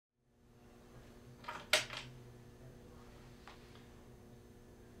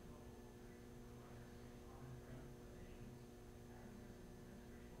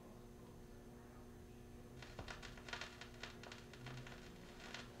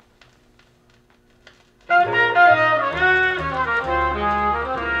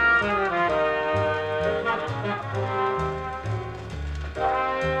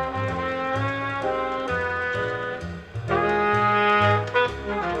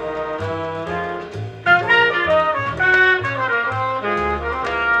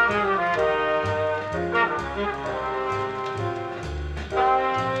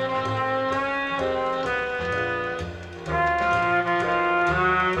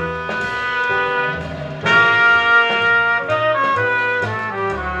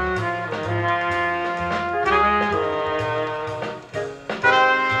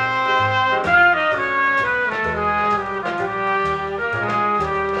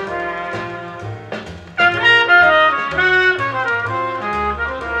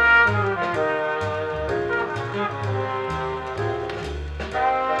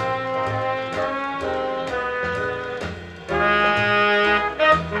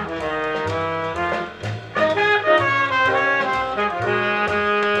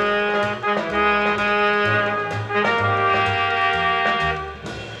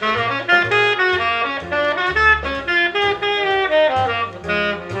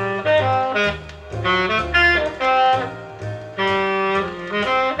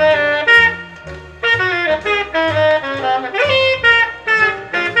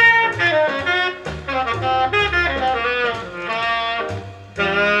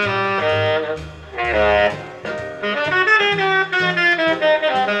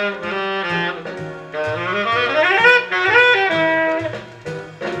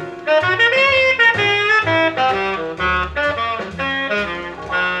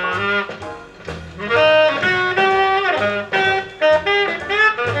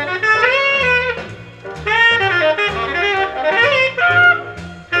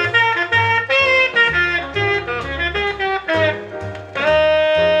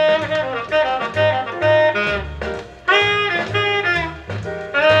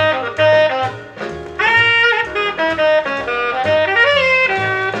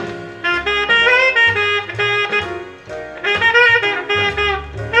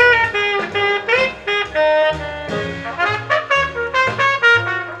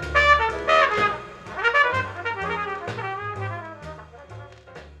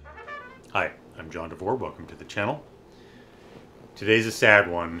channel. Today's a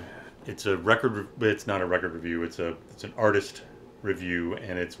sad one. It's a record. It's not a record review. It's an artist review,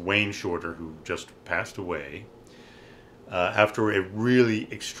 and it's Wayne Shorter, who just passed away after a really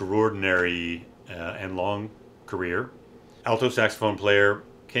extraordinary and long career. Alto saxophone player,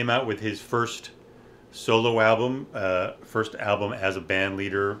 came out with his first solo album, first album as a band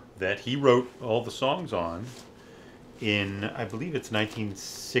leader that he wrote all the songs on in, I believe it's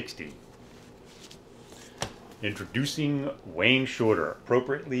 1960. Introducing Wayne Shorter,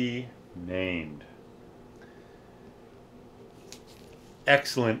 appropriately named.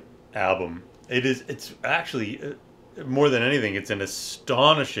 Excellent album. It's actually, more than anything, it's an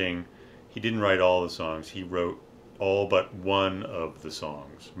astonishing, he didn't write all the songs, he wrote all but one of the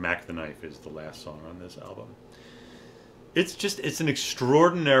songs. Mac the Knife is the last song on this album. It's an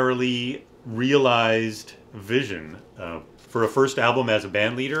extraordinarily realized vision for a first album as a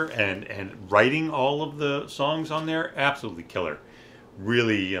band leader, and writing all of the songs on there, absolutely killer.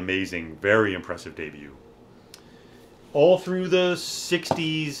 Really amazing, very impressive debut. All through the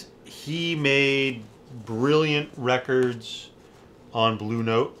 60s, he made brilliant records on Blue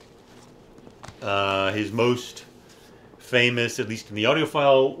Note. His most famous, at least in the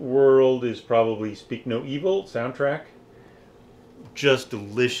audiophile world, is probably Speak No Evil soundtrack. Just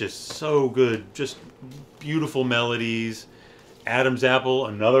delicious, so good, just beautiful melodies. Adam's Apple,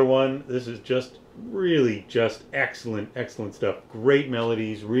 another one. This is just really just excellent stuff. Great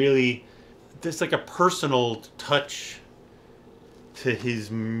melodies, really, there's like a personal touch to his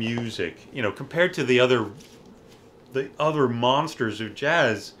music, you know, compared to the other monsters of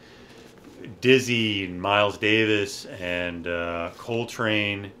jazz, Dizzy and Miles Davis and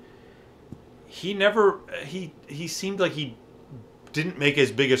Coltrane. He seemed like he didn't make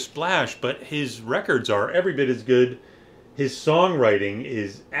as big a splash, but his records are every bit as good. His songwriting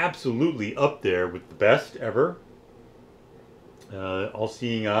is absolutely up there with the best ever. All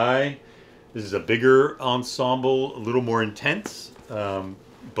Seeing Eye. This is a bigger ensemble, a little more intense,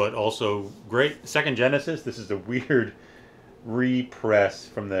 but also great. Second Genesis. This is a weird repress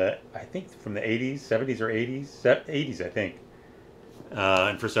from the, I think from the 80s, 70s or 80s, 80s I think.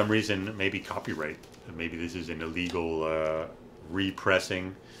 And for some reason, maybe copyright. Maybe this is an illegal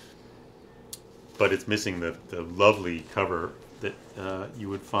repressing. But it's missing the lovely cover that you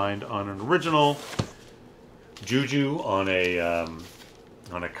would find on an original. Juju on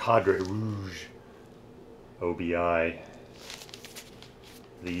a Cadre Rouge OBI.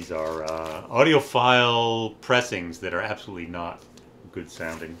 These are audiophile pressings that are absolutely not good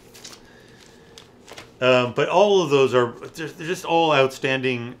sounding. But all of those are they're just all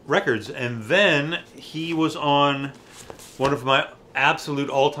outstanding records. And then he was on one of my absolute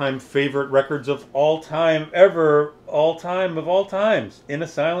all-time favorite records of all time ever, all time of all times, In a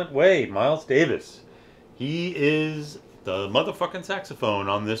Silent Way, Miles Davis. He is the motherfucking saxophone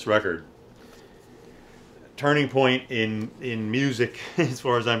on this record. Turning point in music, as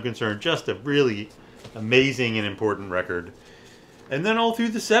far as I'm concerned. Just a really amazing and important record. And then all through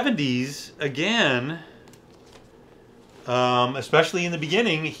the 70s, again, especially in the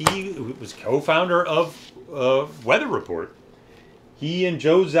beginning, he was co-founder of Weather Report. He and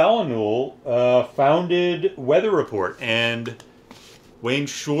Joe Zawinul founded Weather Report, and Wayne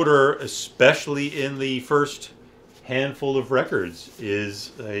Shorter, especially in the first handful of records,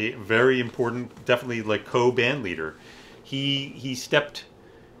 is a very important, definitely like co-band leader. He stepped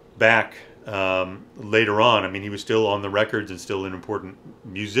back later on. I mean, he was still on the records and still an important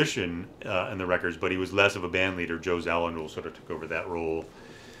musician in the records, but he was less of a band leader. Joe Zawinul sort of took over that role.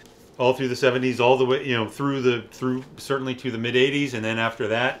 All through the 70s, all the way, you know, through certainly to the mid 80s, and then after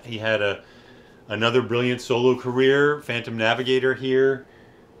that, he had another brilliant solo career. Phantom Navigator here,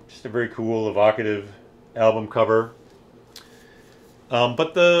 just a very cool, evocative album cover.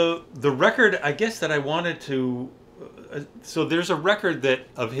 But the record, I guess, that I wanted to, so there's a record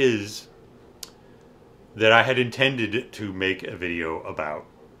of his that I had intended to make a video about,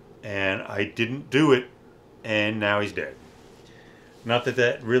 and I didn't do it, and now he's dead. Not that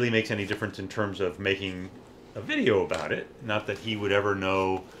that really makes any difference in terms of making a video about it. Not that he would ever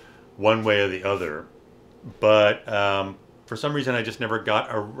know one way or the other. But for some reason I just never got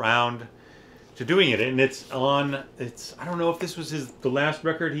around to doing it. And I don't know if this was the last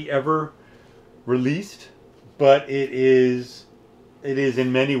record he ever released, but it is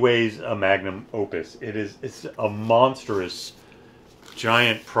in many ways a magnum opus. It's a monstrous,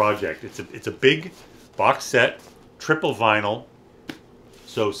 giant project. It's a big box set, triple vinyl.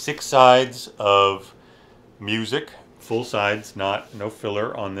 So 6 sides of music, full sides, no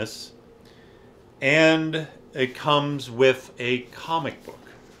filler on this. And it comes with a comic book.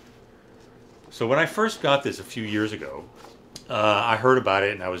 So when I first got this a few years ago, I heard about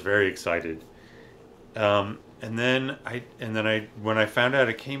it and I was very excited. And then when I found out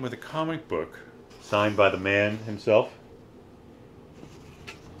it came with a comic book signed by the man himself.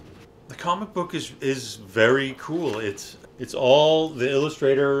 The comic book is very cool. It's all, the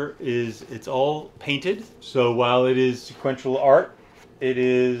illustrator is, it's all painted. So while it is sequential art, it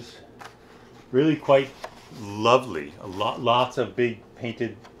is really quite lovely. Lots of big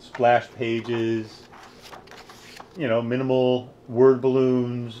painted splash pages, you know, minimal word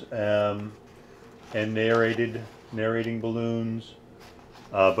balloons, and narrating balloons,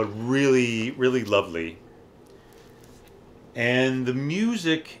 but really, really lovely. And the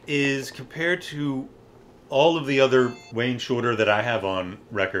music is, compared to all of the other Wayne Shorter that I have on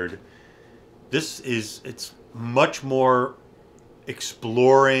record, it's much more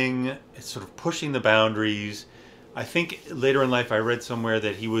exploring. It's sort of pushing the boundaries. I think later in life I read somewhere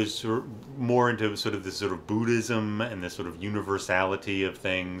that he was sort of more into sort of this sort of Buddhism and this sort of universality of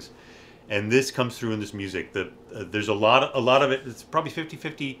things. And this comes through in this music. There's a lot of it. It's probably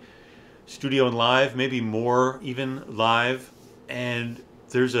 50-50 studio and live, maybe more even live. And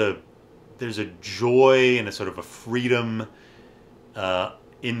there's a joy and a sort of a freedom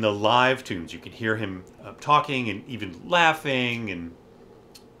in the live tunes. You can hear him talking and even laughing, and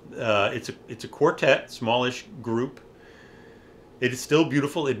it's a quartet, smallish group. It is still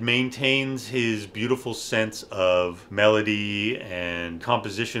beautiful. It maintains his beautiful sense of melody and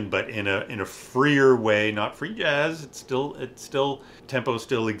composition, but in a freer way, not free jazz. It's still tempo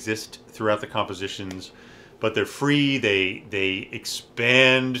still exists throughout the compositions, but they're free. They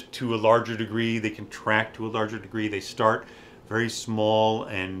expand to a larger degree. They contract to a larger degree. They start very small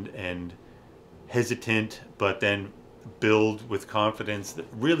and hesitant, but then build with confidence.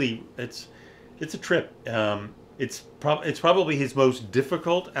 Really, it's a trip. It's probably his most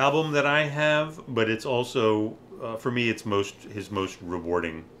difficult album that I have, but it's also, for me, it's his most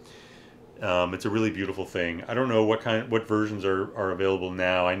rewarding. It's a really beautiful thing. I don't know what versions are available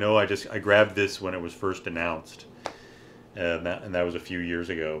now. I know I grabbed this when it was first announced, and that was a few years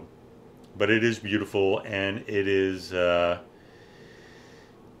ago. But it is beautiful, and it is,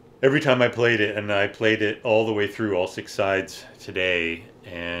 every time I played it, and I played it all the way through, all 6 sides today,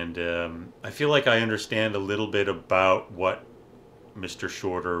 and I feel like I understand a little bit about what Mr.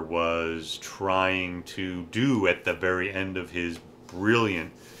 Shorter was trying to do at the very end of his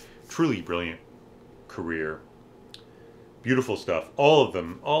brilliant, truly brilliant career. Beautiful stuff. All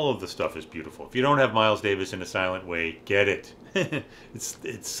of the stuff is beautiful. If you don't have Miles Davis in a Silent Way, get it.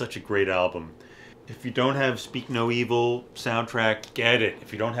 It's such a great album. If you don't have Speak No Evil soundtrack, get it.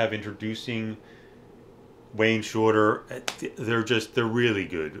 If you don't have Introducing Wayne Shorter, they're really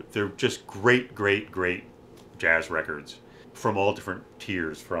good. They're just great jazz records from all different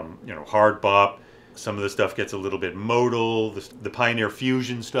tiers, from, you know, hard bop. Some of the stuff gets a little bit modal, the Pioneer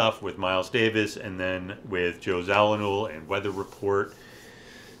Fusion stuff with Miles Davis, and then with Joe Zawinul and Weather Report,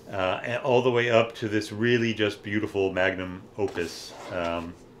 and all the way up to this really just beautiful magnum opus,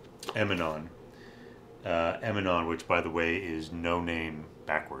 Emanon. Emanon, which, by the way, is no name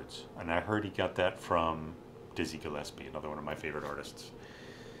backwards. And I heard he got that from Dizzy Gillespie, another one of my favorite artists.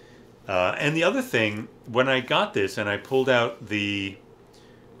 And the other thing, when I got this and I pulled out the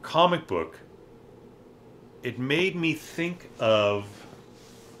comic book, it made me think of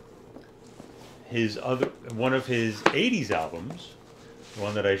one of his 80s albums, the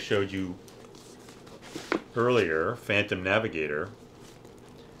one that I showed you earlier, Phantom Navigator.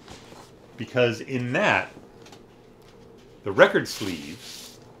 Because in that, the record sleeve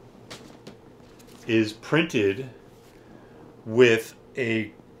is printed with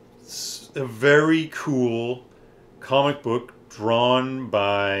a very cool comic book drawn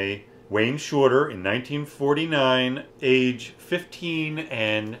by Wayne Shorter in 1949, age 15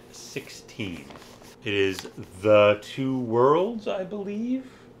 and 16. It is The Two Worlds, I believe.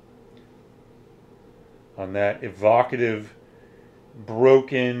 On that evocative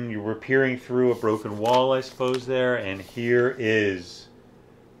you were peering through a broken wall, I suppose, there, and here is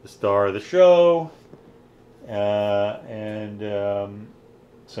the star of the show, and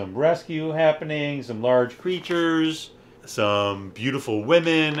some rescue happening, some large creatures, some beautiful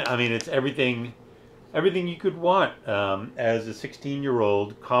women. I mean, it's everything you could want as a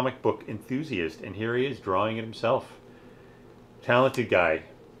 16-year-old comic book enthusiast, and here he is drawing it himself. Talented guy.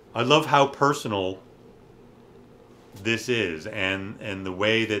 I love how personal this is, and the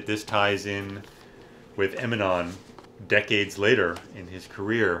way that this ties in with Emanon decades later in his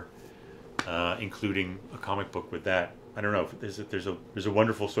career, including a comic book with that. I don't know. There's a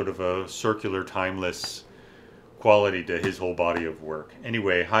wonderful sort of a circular, timeless quality to his whole body of work.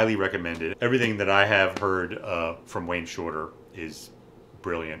 Anyway, highly recommended. Everything that I have heard from Wayne Shorter is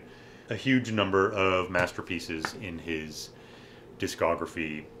brilliant. A huge number of masterpieces in his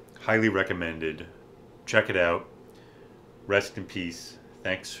discography. Highly recommended. Check it out. Rest in peace.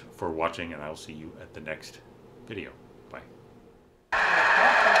 Thanks for watching, and I'll see you at the next video. Bye.